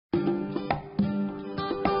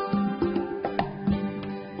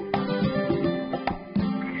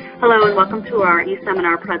Hello and welcome to our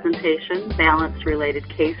e-seminar presentation, Balance-Related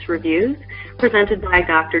Case Reviews, presented by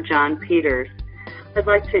Dr. Jon Peters. I'd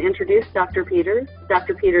like to introduce Dr. Peters.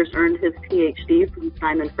 Dr. Peters earned his PhD from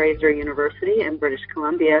Simon Fraser University in British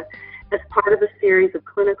Columbia as part of a series of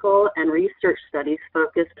clinical and research studies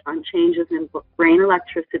focused on changes in brain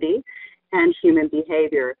electricity and human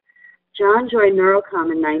behavior. Jon joined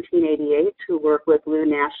Neurocom in 1988 to work with Lou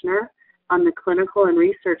Naschner on the clinical and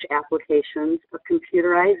research applications of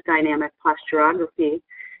computerized dynamic posturography,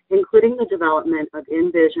 including the development of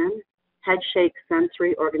Envision, head shake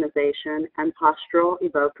sensory organization, and postural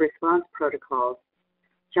evoked response protocols.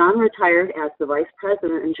 Jon retired as the Vice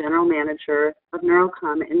President and General Manager of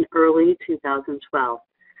Neurocom in early 2012.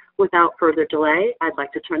 Without further delay, I'd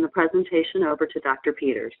like to turn the presentation over to Dr.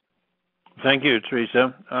 Peters. Thank you,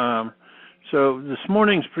 Teresa. So this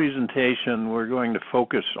morning's presentation, we're going to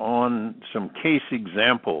focus on some case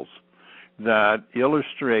examples that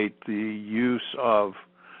illustrate the use of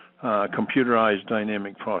computerized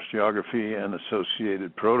dynamic posturography and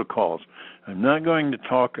associated protocols. I'm not going to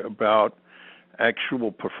talk about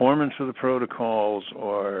actual performance of the protocols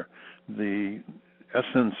or the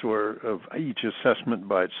essence of each assessment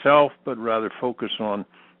by itself, but rather focus on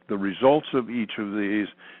the results of each of these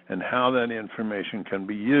and how that information can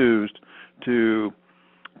be used to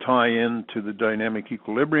tie into the dynamic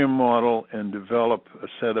equilibrium model and develop a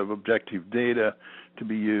set of objective data to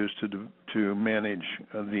be used to manage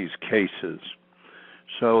these cases.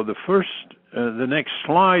 So the next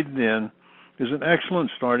slide then is an excellent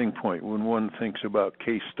starting point when one thinks about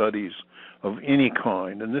case studies of any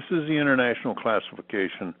kind, and this is the International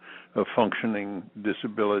Classification of Functioning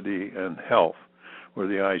Disability and Health, or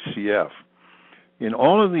the ICF. In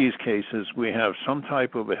all of these cases, we have some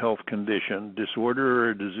type of a health condition, disorder,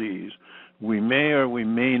 or disease. We may or we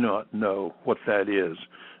may not know what that is.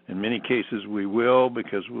 In many cases, we will,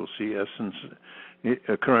 because we'll see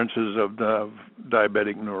occurrences of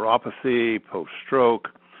diabetic neuropathy, post-stroke,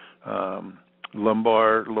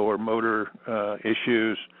 lumbar, lower motor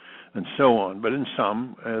issues, and so on. But in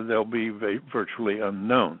some, they'll be virtually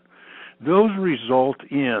unknown. Those result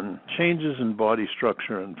in changes in body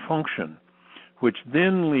structure and function, which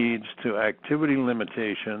then leads to activity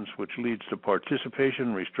limitations, which leads to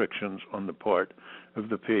participation restrictions on the part of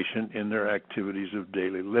the patient in their activities of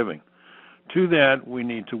daily living. To that, we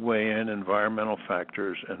need to weigh in environmental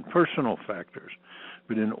factors and personal factors.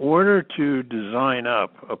 But in order to design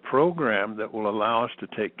up a program that will allow us to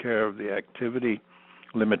take care of the activity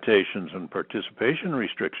limitations and participation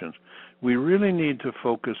restrictions, we really need to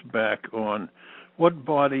focus back on what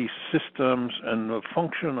body systems and the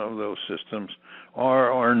function of those systems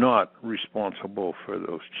are or not responsible for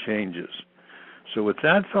those changes. So with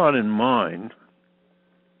that thought in mind,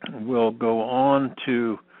 we'll go on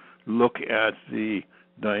to look at the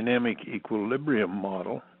dynamic equilibrium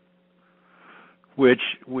model, which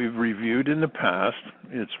we've reviewed in the past.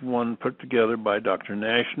 It's one put together by Dr.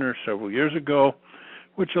 Naschner several years ago,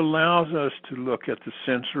 which allows us to look at the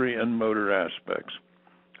sensory and motor aspects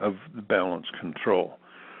of the balance control.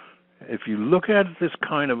 If you look at this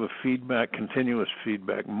kind of a continuous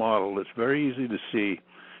feedback model, it's very easy to see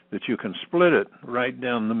that you can split it right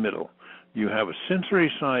down the middle. You have a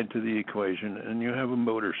sensory side to the equation and you have a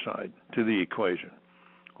motor side to the equation.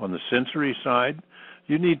 On the sensory side,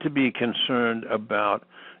 you need to be concerned about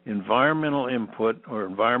environmental input or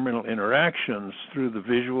environmental interactions through the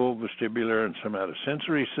visual, vestibular, and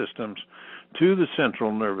somatosensory systems to the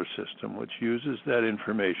central nervous system, which uses that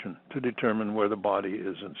information to determine where the body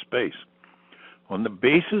is in space. On the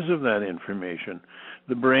basis of that information,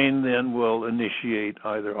 the brain then will initiate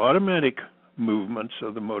either automatic movements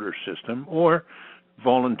of the motor system or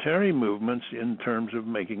voluntary movements in terms of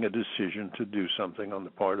making a decision to do something on the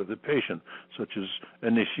part of the patient, such as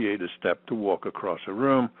initiate a step to walk across a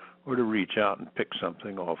room or to reach out and pick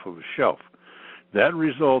something off of a shelf. That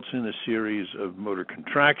results in a series of motor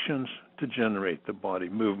contractions to generate the body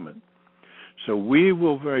movement. So we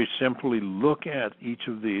will very simply look at each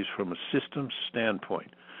of these from a systems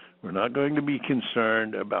standpoint. We're not going to be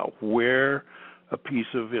concerned about where a piece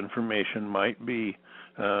of information might be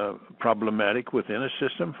problematic within a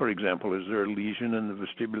system. For example, is there a lesion in the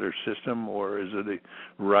vestibular system, or is it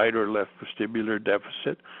a right or left vestibular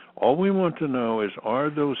deficit? All we want to know is,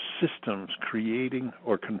 are those systems creating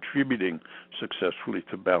or contributing successfully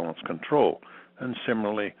to balance control? And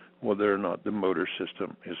similarly, whether or not the motor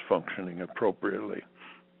system is functioning appropriately.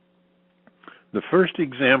 The first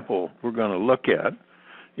example we're going to look at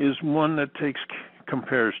is one that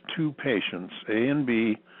compares two patients, A and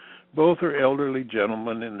B. Both are elderly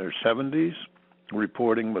gentlemen in their 70s,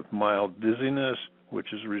 reporting with mild dizziness,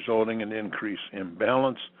 which is resulting in increased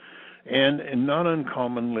imbalance, and not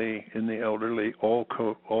uncommonly in the elderly,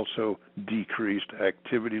 also decreased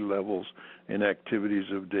activity levels in activities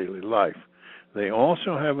of daily life. They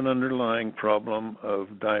also have an underlying problem of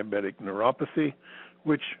diabetic neuropathy,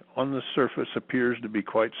 which on the surface appears to be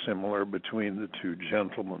quite similar between the two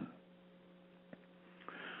gentlemen.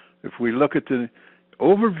 If we look at the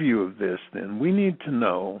overview of this, then we need to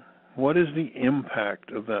know what is the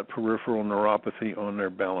impact of that peripheral neuropathy on their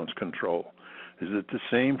balance control. Is it the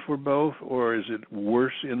same for both, or is it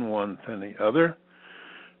worse in one than the other?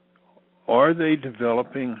 Are they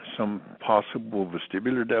developing some possible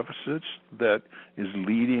vestibular deficits that is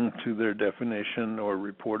leading to their definition or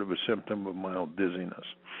report of a symptom of mild dizziness?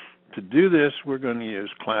 To do this, we're going to use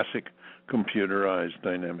classic computerized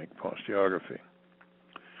dynamic posturography.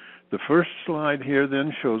 The first slide here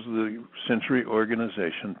then shows the sensory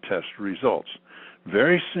organization test results.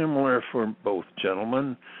 Very similar for both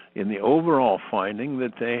gentlemen in the overall finding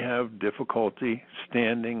that they have difficulty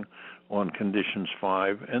standing on conditions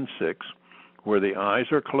 5 and 6, where the eyes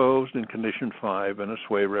are closed in condition 5 and a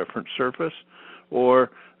sway reference surface,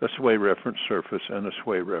 or a sway reference surface and a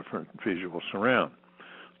sway reference visual surround.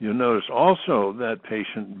 You'll notice also that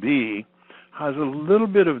patient B has a little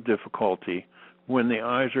bit of difficulty when the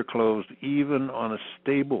eyes are closed, even on a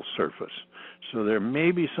stable surface. So there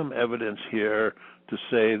may be some evidence here to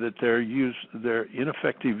say that their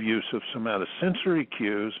ineffective use of somatosensory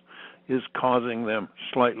cues is causing them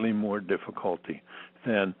slightly more difficulty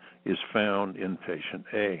than is found in patient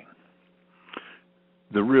A.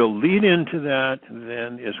 The real lead into that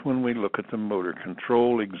then is when we look at the motor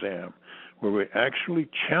control exam, where we're actually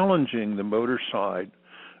challenging the motor side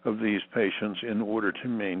of these patients in order to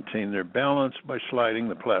maintain their balance by sliding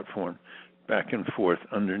the platform back and forth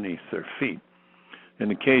underneath their feet. In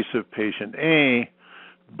the case of patient A,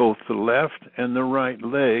 both the left and the right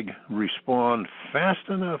leg respond fast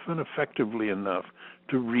enough and effectively enough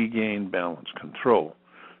to regain balance control.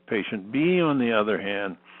 Patient B, on the other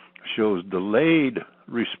hand, shows delayed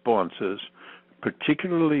responses,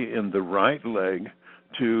 particularly in the right leg,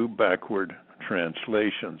 to backward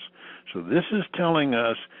translations. So this is telling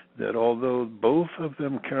us that although both of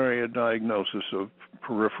them carry a diagnosis of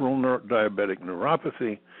peripheral diabetic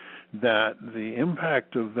neuropathy, that the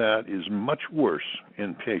impact of that is much worse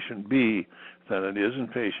in patient B than it is in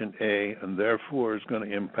patient A, and therefore is going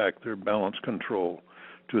to impact their balance control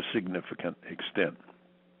to a significant extent.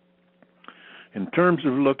 In terms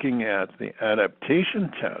of looking at the adaptation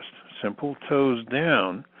test, simple toes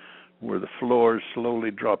down, where the floor is slowly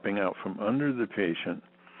dropping out from under the patient,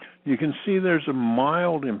 you can see there's a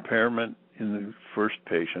mild impairment in the first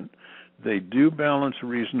patient. They do balance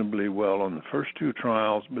reasonably well on the first two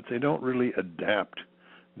trials, but they don't really adapt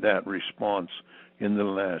that response in the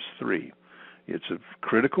last three. It's a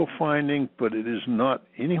critical finding, but it is not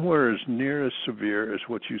anywhere as near as severe as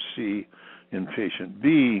what you see in patient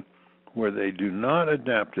B, where they do not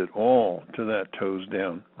adapt at all to that toes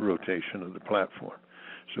down rotation of the platform.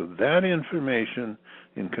 So that information,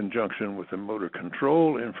 in conjunction with the motor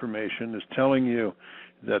control information, is telling you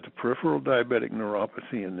that the peripheral diabetic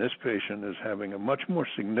neuropathy in this patient is having a much more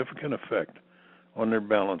significant effect on their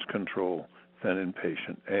balance control than in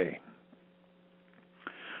patient A.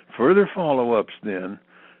 Further follow-ups then,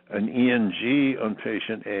 an ENG on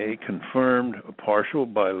patient A confirmed a partial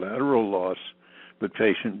bilateral loss, but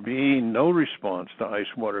patient B, no response to ice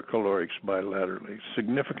water calorics bilaterally,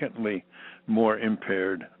 significantly more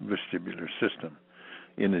impaired vestibular system.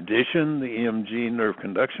 In addition, the EMG nerve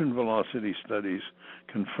conduction velocity studies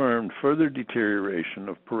confirmed further deterioration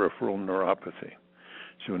of peripheral neuropathy.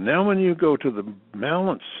 So now when you go to the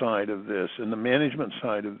balance side of this and the management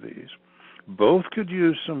side of these, both could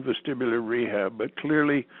use some vestibular rehab, but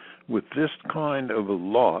clearly with this kind of a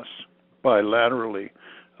loss bilaterally,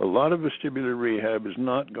 a lot of vestibular rehab is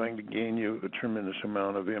not going to gain you a tremendous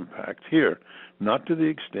amount of impact here, not to the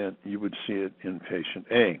extent you would see it in patient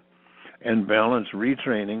A. And balance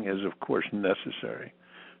retraining is, of course, necessary.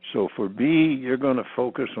 So for B, you're going to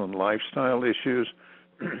focus on lifestyle issues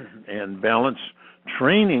and balance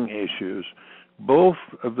training issues. Both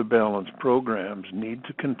of the balance programs need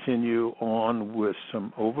to continue on with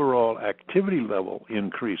some overall activity level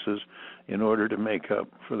increases in order to make up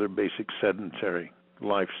for their basic sedentary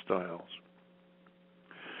lifestyles.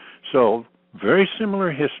 So very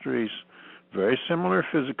similar histories, very similar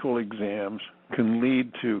physical exams can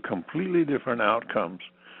lead to completely different outcomes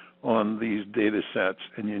on these data sets,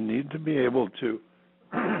 and you need to be able to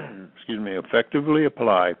effectively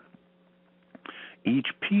apply each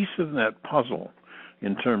piece of that puzzle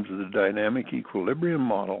in terms of the dynamic equilibrium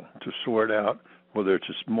model to sort out whether it's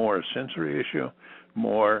more a sensory issue,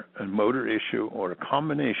 more a motor issue, or a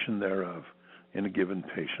combination thereof in a given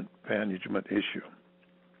patient management issue.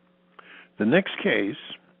 The next case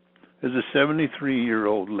is a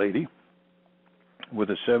 73-year-old lady with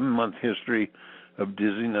a 7-month history of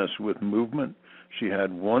dizziness with movement. She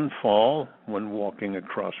had one fall when walking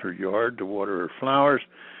across her yard to water her flowers,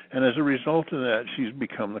 and as a result of that, she's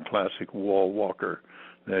become the classic wall walker.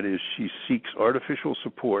 That is, she seeks artificial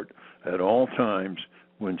support at all times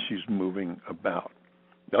when she's moving about.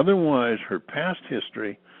 Otherwise, her past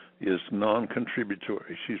history is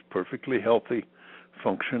non-contributory. She's perfectly healthy,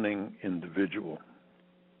 functioning individual.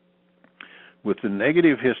 With a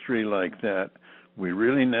negative history like that, we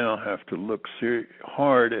really now have to look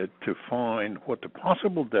hard to find what the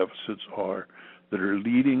possible deficits are that are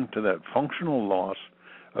leading to that functional loss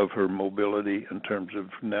of her mobility in terms of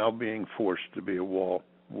now being forced to be a wall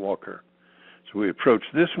walker. So we approach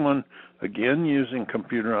this one again using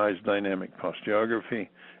computerized dynamic posturography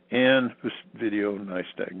and video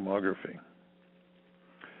nystagmography.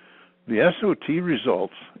 The SOT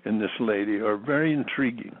results in this lady are very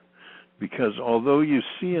intriguing because although you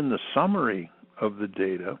see in the summary of the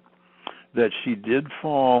data that she did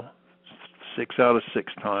fall 6 out of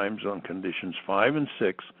 6 times on conditions 5 and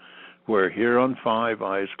 6, where here on 5,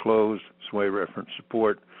 eyes closed, sway reference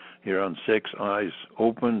support, here on 6, eyes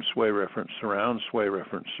open, sway reference surround, sway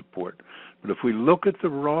reference support. But if we look at the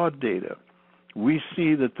raw data, we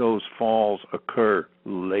see that those falls occur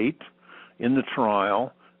late in the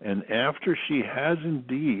trial, and after she has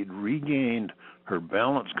indeed regained her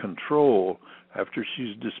balance control, after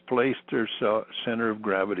she's displaced her center of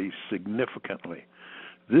gravity significantly.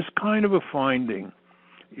 This kind of a finding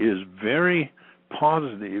is very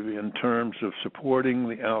positive in terms of supporting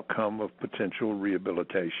the outcome of potential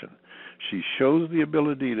rehabilitation. She shows the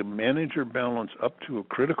ability to manage her balance up to a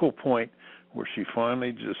critical point where she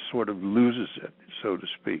finally just sort of loses it, so to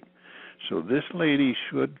speak. So this lady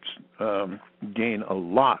should gain a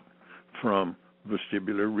lot from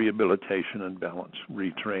vestibular rehabilitation and balance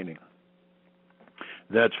retraining.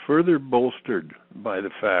 That's further bolstered by the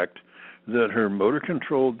fact that her motor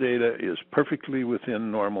control data is perfectly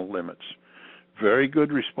within normal limits. Very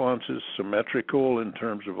good responses, symmetrical in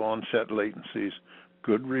terms of onset latencies,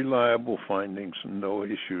 good reliable findings, no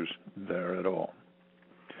issues there at all.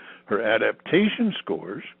 Her adaptation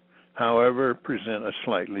scores, however, present a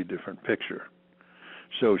slightly different picture.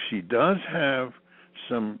 So she does have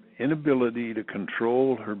some inability to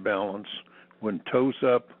control her balance when toes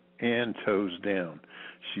up and toes down.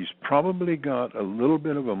 She's probably got a little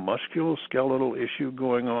bit of a musculoskeletal issue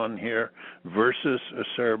going on here versus a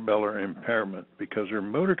cerebellar impairment because her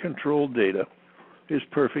motor control data is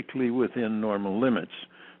perfectly within normal limits.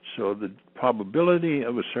 So the probability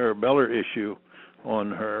of a cerebellar issue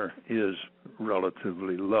on her is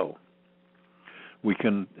relatively low. We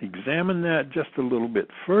can examine that just a little bit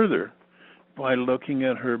further by looking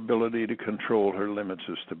at her ability to control her limits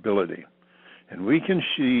of stability. And we can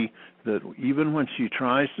see that even when she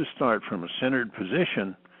tries to start from a centered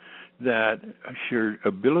position, that her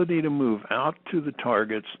ability to move out to the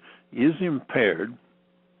targets is impaired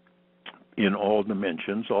in all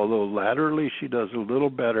dimensions, although laterally she does a little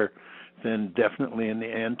better than definitely in the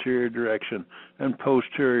anterior direction, and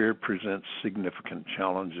posterior presents significant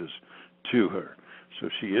challenges to her. So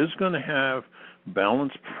she is going to have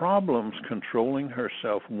balance problems controlling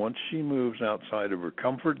herself once she moves outside of her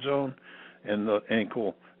comfort zone, and the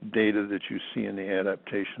ankle data that you see in the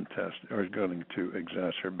adaptation test are going to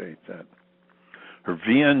exacerbate that. Her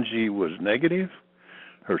VNG was negative.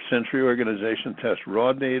 Her sensory organization test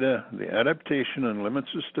raw data, the adaptation and limits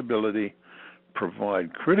of stability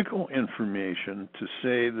provide critical information to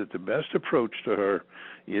say that the best approach to her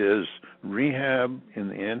is rehab in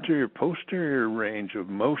the anterior-posterior range of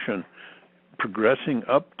motion, progressing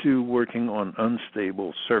up to working on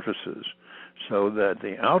unstable surfaces, so that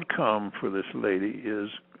the outcome for this lady is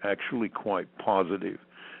actually quite positive.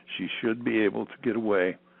 She should be able to get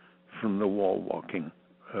away from the wall walking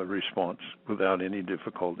response without any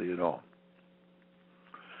difficulty at all.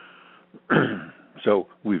 So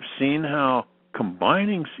we've seen how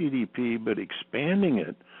combining CDP but expanding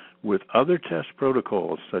it with other test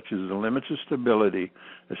protocols such as the limits of stability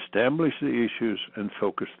establish the issues and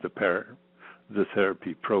focus the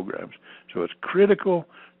therapy programs. So it's critical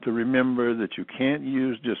to remember that you can't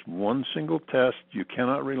use just one single test. You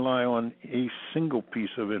cannot rely on a single piece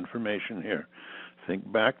of information here. Think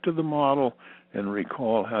back to the model and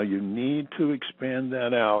recall how you need to expand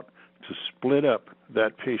that out to split up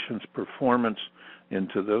that patient's performance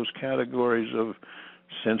into those categories of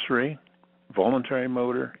sensory, voluntary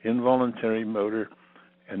motor, involuntary motor,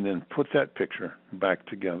 and then put that picture back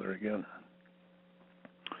together again.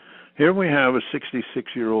 Here we have a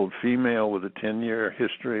 66-year-old female with a 10-year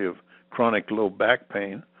history of chronic low back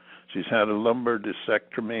pain. She's had a lumbar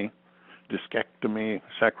discectomy,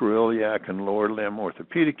 sacroiliac and lower limb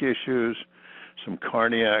orthopedic issues, some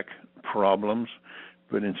cardiac problems.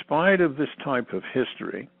 But in spite of this type of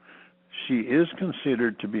history, she is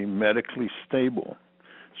considered to be medically stable.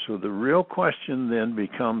 So the real question then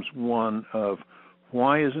becomes one of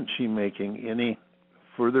why isn't she making any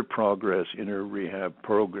further progress in her rehab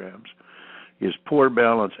programs? Is poor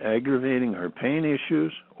balance aggravating her pain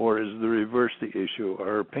issues, or is the reverse the issue? Are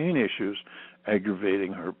her pain issues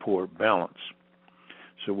aggravating her poor balance?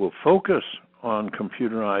 So we'll focus on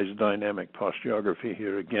computerized dynamic posturography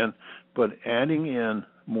here again, but adding in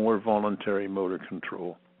more voluntary motor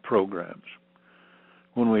control programs.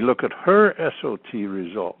 When we look at her SOT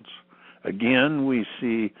results, again we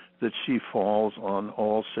see that she falls on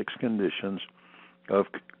all 6 conditions of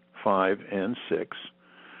 5 and 6.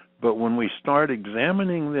 But when we start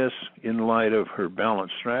examining this in light of her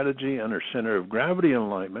balance strategy and her center of gravity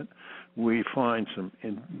alignment, we find some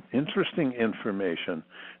interesting information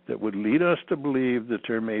that would lead us to believe that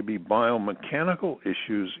there may be biomechanical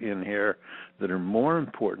issues in here that are more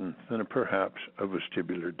important than perhaps a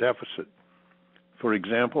vestibular deficit. For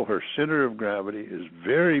example, her center of gravity is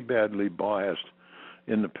very badly biased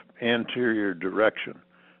in the anterior direction.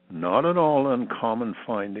 Not at all uncommon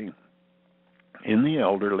finding in the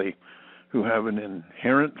elderly who have an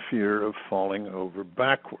inherent fear of falling over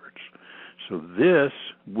backwards. So this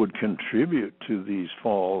would contribute to these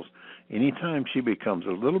falls. Anytime she becomes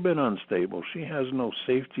a little bit unstable, she has no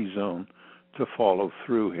safety zone to follow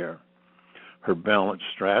through here. Her balance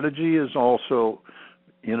strategy is also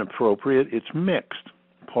inappropriate. It's mixed.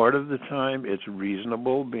 Part of the time it's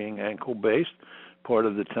reasonable, being ankle-based. Part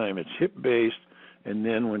of the time it's hip-based. And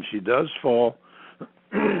then when she does fall,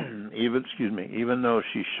 even though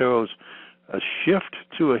she shows a shift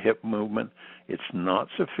to a hip movement, it's not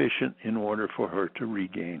sufficient in order for her to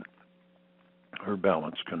regain her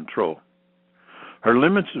balance control. Her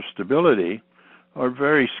limits of stability are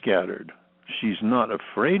very scattered. She's not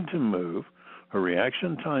afraid to move. Her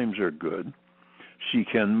reaction times are good. She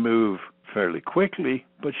can move fairly quickly,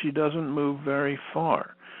 but she doesn't move very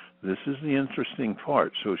far. This is the interesting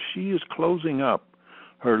part. So she is closing up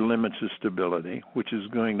her limits of stability, which is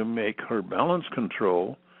going to make her balance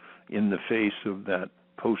control in the face of that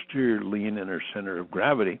posterior lean in her center of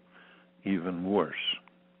gravity even worse.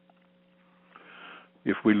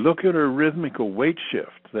 If we look at her rhythmical weight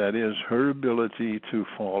shift, that is her ability to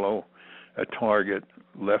follow a target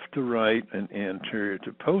left to right and anterior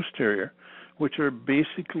to posterior, which are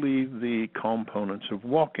basically the components of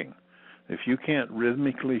walking. If you can't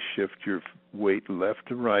rhythmically shift your weight left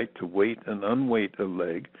to right to weight and unweight a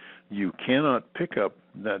leg, you cannot pick up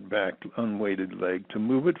that back unweighted leg to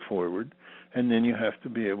move it forward, and then you have to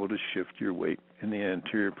be able to shift your weight in the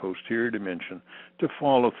anterior-posterior dimension to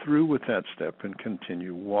follow through with that step and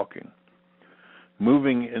continue walking.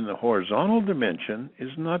 Moving in the horizontal dimension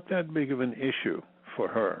is not that big of an issue for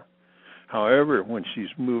her. However, when she's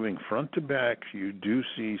moving front to back, you do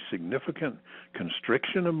see significant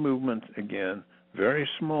constriction of movement, again, very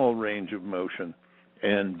small range of motion,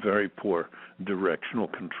 and very poor directional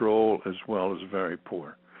control, as well as very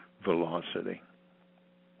poor velocity.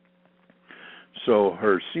 So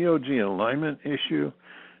her COG alignment issue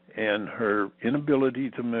and her inability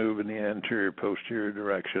to move in the anterior-posterior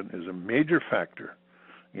direction is a major factor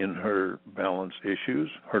in her balance issues.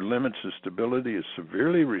 Her limits of stability is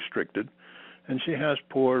severely restricted, and she has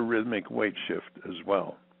poor rhythmic weight shift as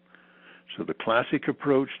well. So the classic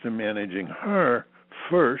approach to managing her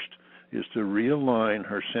first is to realign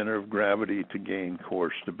her center of gravity to gain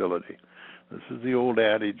core stability. This is the old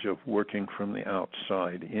adage of working from the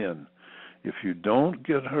outside in. If you don't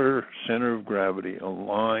get her center of gravity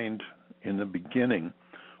aligned in the beginning,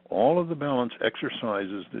 all of the balance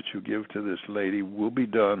exercises that you give to this lady will be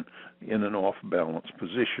done in an off-balance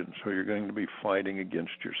position, so you're going to be fighting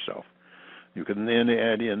against yourself. You can then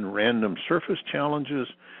add in random surface challenges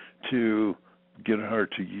to get her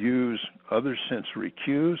to use other sensory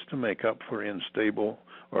cues to make up for unstable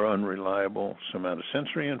or unreliable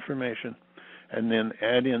somatosensory information, and then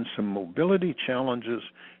add in some mobility challenges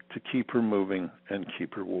to keep her moving and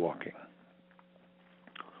keep her walking.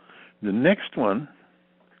 The next one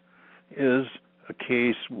is a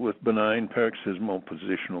case with benign paroxysmal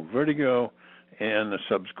positional vertigo and a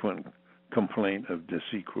subsequent complaint of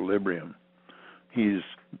disequilibrium. He's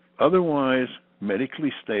otherwise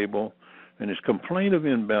medically stable, and his complaint of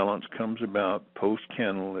imbalance comes about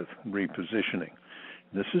post-canalith repositioning.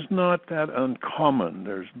 This is not that uncommon.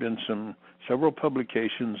 There's been several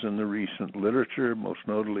publications in the recent literature, most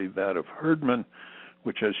notably that of Herdman,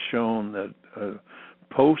 which has shown that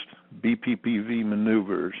post-BPPV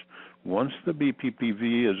maneuvers, once the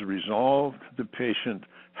BPPV is resolved, the patient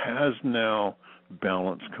has now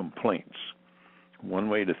balance complaints. One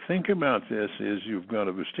way to think about this is you've got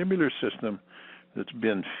a vestibular system that's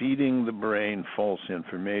been feeding the brain false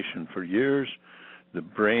information for years. The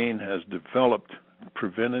brain has developed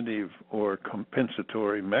preventative or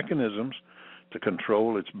compensatory mechanisms to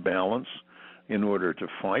control its balance in order to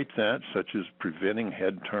fight that, such as preventing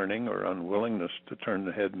head turning or unwillingness to turn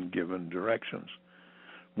the head in given directions.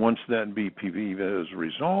 Once that BPV is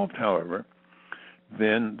resolved, however,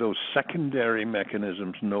 then those secondary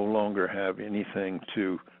mechanisms no longer have anything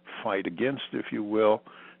to fight against, if you will,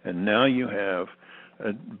 and now you have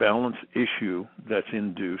a balance issue that's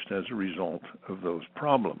induced as a result of those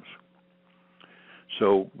problems.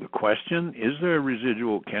 So the question, is there a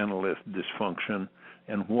residual canalith dysfunction,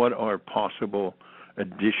 and what are possible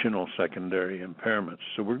additional secondary impairments?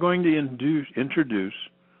 So we're going to introduce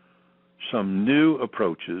some new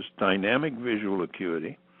approaches, dynamic visual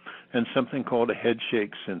acuity, and something called a head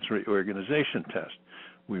shake sensory organization test.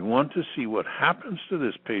 We want to see what happens to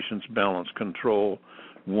this patient's balance control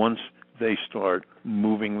once they start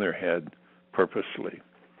moving their head purposely.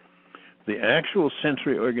 The actual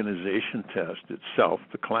sensory organization test itself,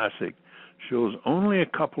 the classic, shows only a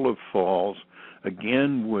couple of falls,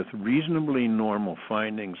 again with reasonably normal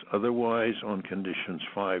findings otherwise on conditions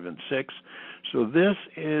 5 and 6. So this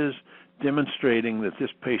is demonstrating that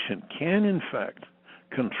this patient can in fact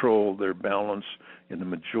control their balance in the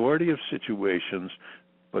majority of situations,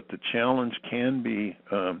 but the challenge can be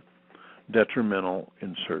detrimental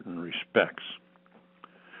in certain respects.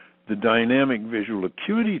 The dynamic visual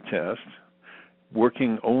acuity test,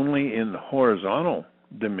 working only in the horizontal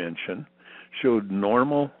dimension, showed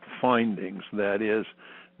normal findings. That is,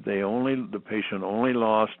 the patient only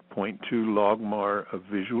lost 0.2 logmar of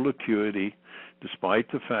visual acuity, despite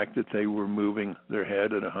the fact that they were moving their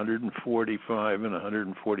head at 145 and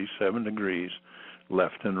 147 degrees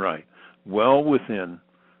left and right, well within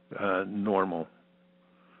normal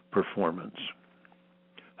performance.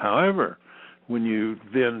 However, when you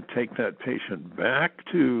then take that patient back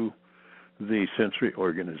to the sensory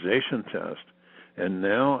organization test and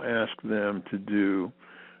now ask them to do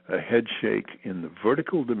a head shake in the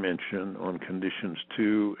vertical dimension on conditions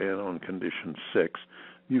 2 and on condition 6,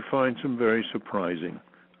 you find some very surprising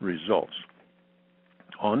results.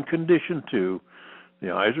 On condition 2,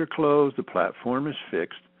 the eyes are closed, the platform is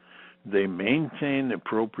fixed, they maintain the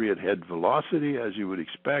appropriate head velocity as you would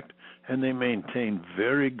expect, and they maintain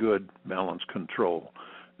very good balance control.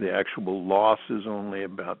 The actual loss is only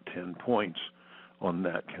about 10 points on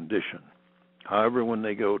that condition. However, when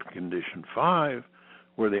they go to condition 5,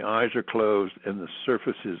 where the eyes are closed and the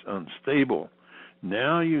surface is unstable,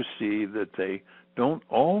 now you see that they don't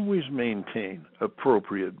always maintain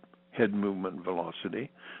appropriate head movement velocity,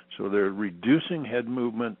 so they're reducing head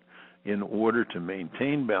movement in order to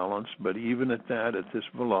maintain balance, but even at this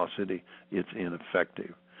velocity, it's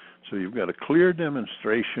ineffective. So you've got a clear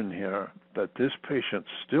demonstration here that this patient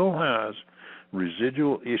still has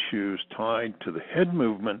residual issues tied to the head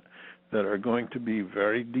movement that are going to be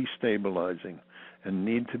very destabilizing and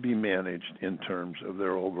need to be managed in terms of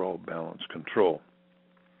their overall balance control.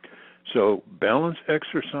 So balance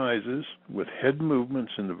exercises with head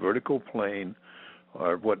movements in the vertical plane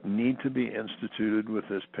are what need to be instituted with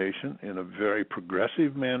this patient in a very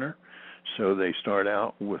progressive manner. So they start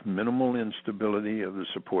out with minimal instability of the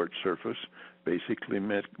support surface, basically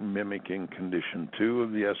mimicking condition 2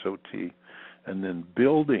 of the SOT, and then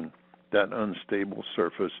building that unstable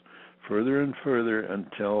surface further and further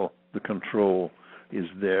until the control is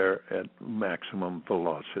there at maximum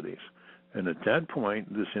velocities. And at that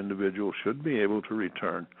point, this individual should be able to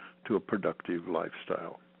return to a productive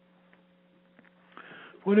lifestyle.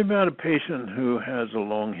 What about a patient who has a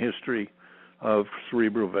long history of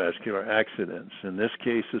cerebrovascular accidents? In this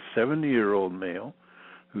case, a 70-year-old male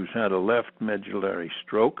who's had a left medullary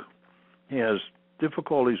stroke. He has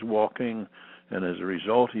difficulties walking, and as a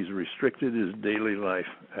result, he's restricted his daily life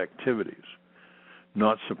activities.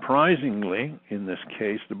 Not surprisingly, in this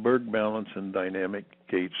case, the Berg balance and dynamic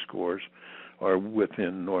gait scores are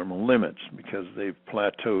within normal limits because they've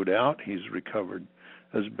plateaued out. He's recovered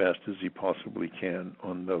as best as he possibly can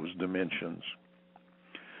on those dimensions.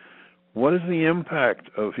 What is the impact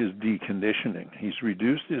of his deconditioning? He's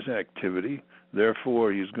reduced his activity,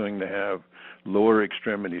 therefore he's going to have lower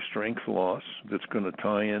extremity strength loss that's going to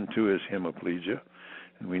tie into his hemiplegia.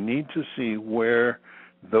 And we need to see where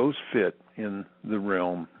those fit in the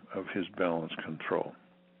realm of his balance control.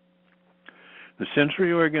 The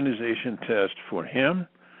sensory organization test for him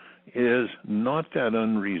is not that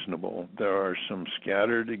unreasonable. There are some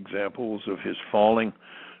scattered examples of his falling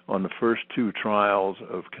on the first two trials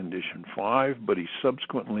of condition 5, but he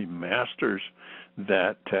subsequently masters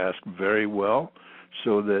that task very well,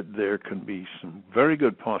 so that there can be some very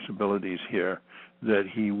good possibilities here that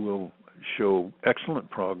he will show excellent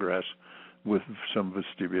progress with some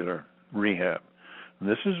vestibular rehab. And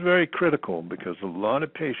this is very critical because a lot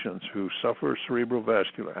of patients who suffer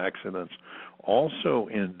cerebrovascular accidents also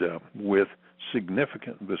end up with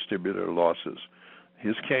significant vestibular losses.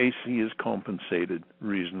 His case, he is compensated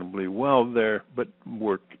reasonably well there, but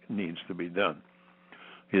work needs to be done.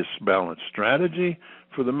 His balance strategy,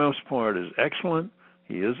 for the most part, is excellent.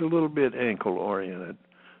 He is a little bit ankle-oriented.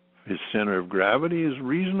 His center of gravity is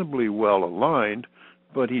reasonably well aligned,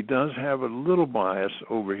 but he does have a little bias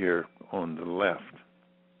over here on the left.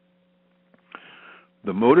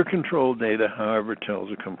 The motor control data, however,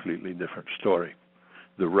 tells a completely different story.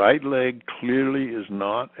 The right leg clearly is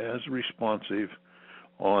not as responsive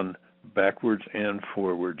on backwards and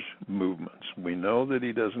forwards movements. We know that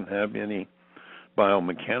he doesn't have any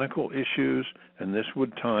biomechanical issues, and this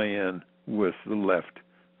would tie in with the left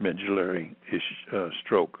medullary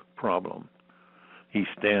stroke problem. He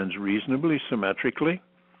stands reasonably symmetrically,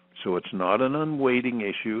 so it's not an unweighting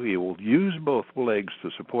issue. He will use both legs to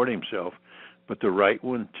support himself, but the right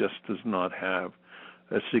one just does not have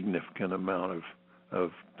a significant amount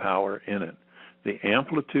of power in it. The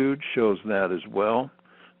amplitude shows that as well.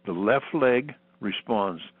 The left leg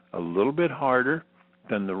responds a little bit harder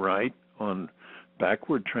than the right on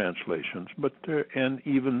backward translations, and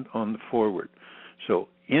even on the forward. So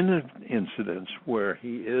in an incidence where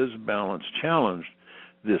he is balance challenged,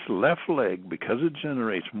 this left leg, because it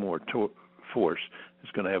generates more force, is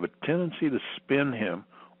going to have a tendency to spin him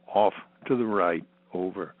off to the right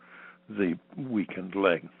over the weakened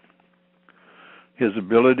leg. His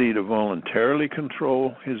ability to voluntarily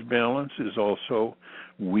control his balance is also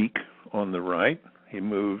weak on the right. He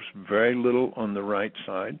moves very little on the right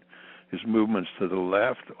side. His movements to the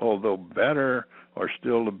left, although better, are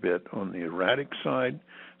still a bit on the erratic side,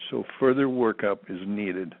 so further workup is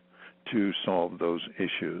needed to solve those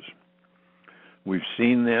issues. We've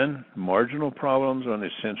seen then marginal problems on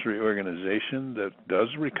his sensory organization that does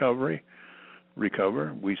recover.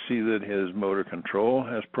 We see that his motor control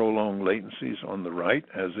has prolonged latencies on the right,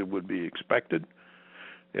 as it would be expected.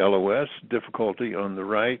 LOS, difficulty on the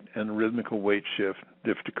right, and rhythmical weight shift,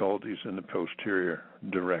 difficulties in the posterior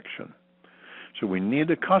direction. So we need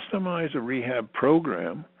to customize a rehab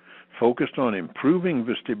program focused on improving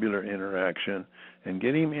vestibular interaction and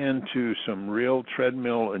getting into some real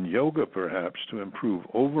treadmill and yoga perhaps to improve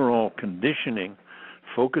overall conditioning,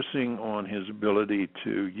 focusing on his ability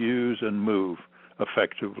to use and move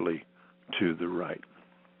effectively to the right.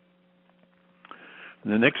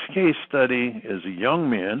 The next case study is a young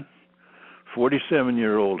man,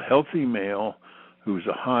 47-year-old healthy male, who's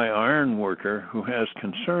a high iron worker who has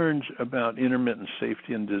concerns about intermittent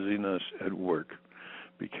safety and dizziness at work.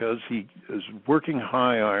 Because he is working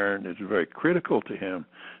high iron, it's very critical to him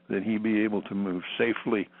that he be able to move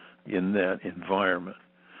safely in that environment.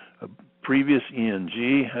 A previous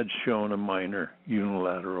ENG had shown a minor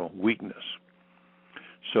unilateral weakness.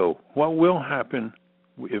 So what will happen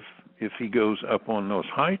if he goes up on those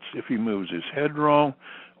heights, if he moves his head wrong,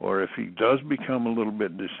 or if he does become a little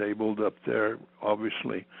bit disabled up there?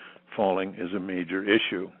 Obviously, falling is a major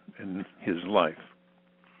issue in his life.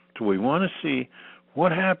 So we want to see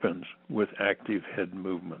what happens with active head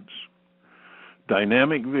movements.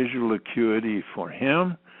 Dynamic visual acuity for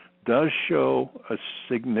him does show a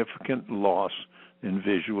significant loss in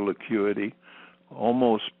visual acuity,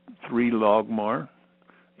 almost 3 logmar.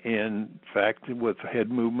 In fact, with head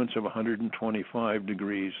movements of 125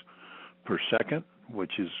 degrees per second,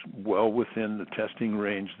 which is well within the testing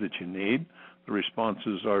range that you need. The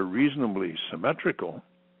responses are reasonably symmetrical.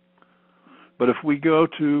 But if we go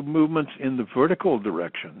to movements in the vertical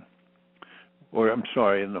direction,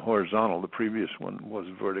 in the horizontal, the previous one was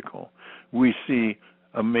vertical, we see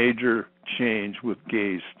a major change with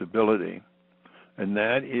gaze stability. And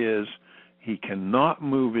that is, he cannot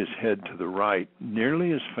move his head to the right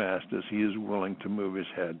nearly as fast as he is willing to move his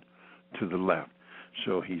head to the left.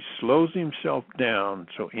 So he slows himself down,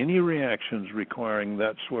 so any reactions requiring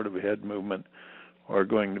that sort of a head movement are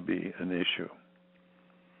going to be an issue.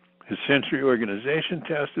 His sensory organization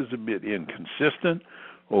test is a bit inconsistent.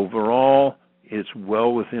 Overall, it's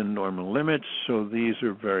well within normal limits, so these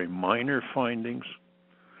are very minor findings.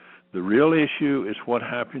 The real issue is what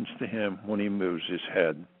happens to him when he moves his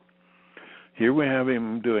head. Here we have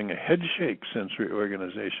him doing a head shake sensory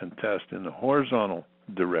organization test in the horizontal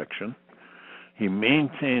direction. He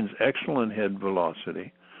maintains excellent head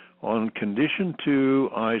velocity. On condition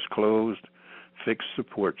 2, eyes closed, fixed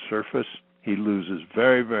support surface, he loses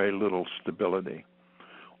very, very little stability.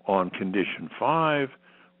 On condition 5,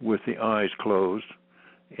 with the eyes closed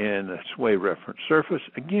and a sway reference surface,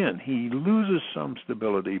 again, he loses some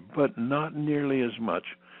stability, but not nearly as much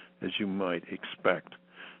as you might expect.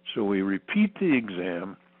 So we repeat the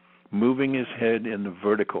exam, moving his head in the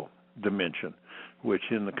vertical dimension, which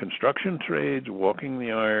in the construction trades, walking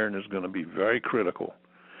the iron is going to be very critical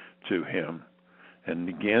to him. And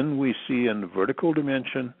again, we see in the vertical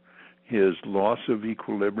dimension, his loss of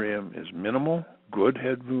equilibrium is minimal, good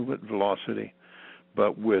head movement velocity,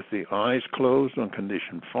 but with the eyes closed on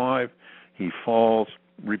condition 5, he falls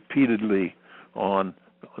repeatedly on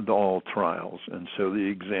all trials, and so the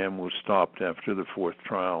exam was stopped after the 4th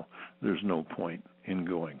trial. There's no point in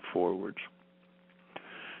going forwards.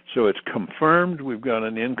 So it's confirmed we've got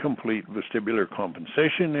an incomplete vestibular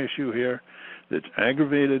compensation issue here that's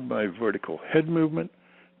aggravated by vertical head movement,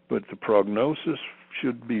 but the prognosis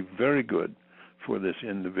should be very good for this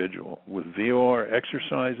individual with VOR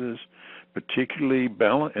exercises, particularly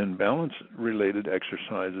balance-related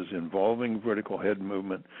exercises involving vertical head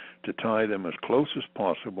movement to tie them as close as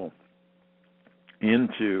possible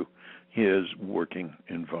into his working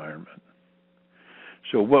environment.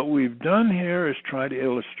 So what we've done here is try to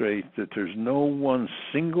illustrate that there's no one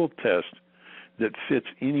single test that fits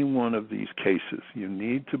any one of these cases. You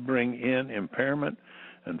need to bring in impairment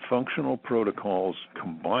and functional protocols,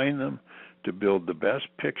 combine them to build the best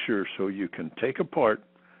picture so you can take apart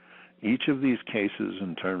each of these cases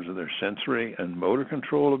in terms of their sensory and motor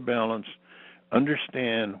control of balance,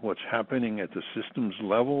 understand what's happening at the systems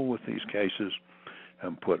level with these cases,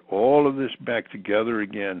 and put all of this back together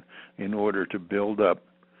again in order to build up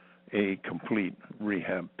a complete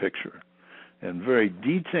rehab picture. And very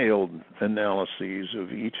detailed analyses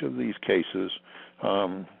of each of these cases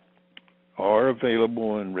are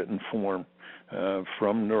available in written form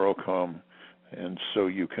from Neurocom, and so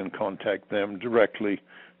you can contact them directly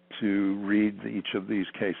to read each of these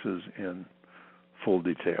cases in full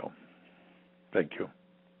detail. Thank you.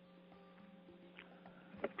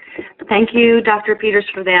 Thank you, Dr. Peters,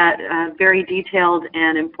 for that very detailed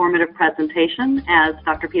and informative presentation. As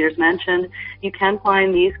Dr. Peters mentioned, you can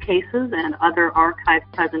find these cases and other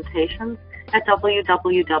archived presentations at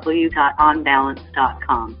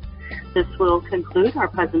www.onbalance.com. This will conclude our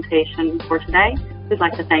presentation for today. We'd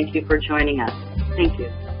like to thank you for joining us. Thank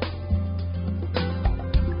you.